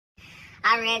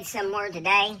I read somewhere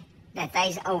today that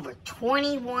there's over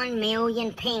 21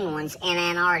 million penguins in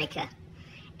Antarctica.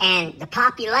 And the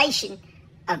population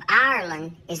of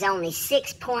Ireland is only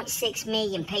 6.6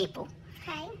 million people.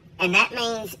 Okay. And that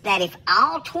means that if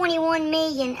all 21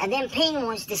 million of them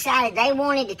penguins decided they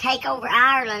wanted to take over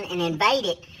Ireland and invade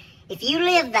it, if you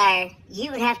lived there,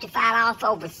 you would have to fight off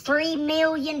over 3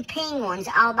 million penguins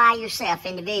all by yourself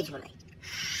individually.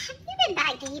 You been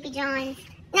back to Hippie John's?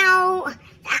 No,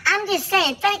 I'm just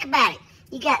saying, think about it.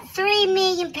 You got 3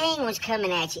 million penguins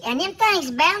coming at you, and them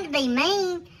things bound to be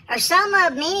mean, or some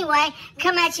of them anyway,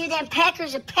 come at you, them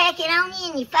peckers are pecking on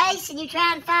you in your face, and you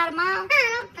trying to fight them off?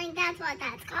 I don't think that's what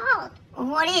that's called. Well,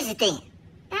 what is it then?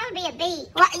 That would be a bee.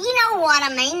 Well, you know what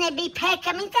I mean. They'd be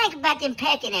pecking. I mean, think about them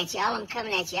pecking at you, all of them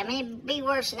coming at you. I mean, it'd be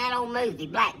worse than that old movie,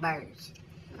 Blackbirds.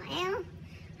 Well,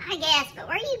 I guess, but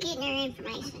where are you getting your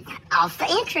information? Off the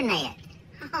internet.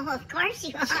 Oh, of course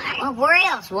you are. Well, where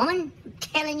else, woman? I'm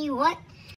telling you what.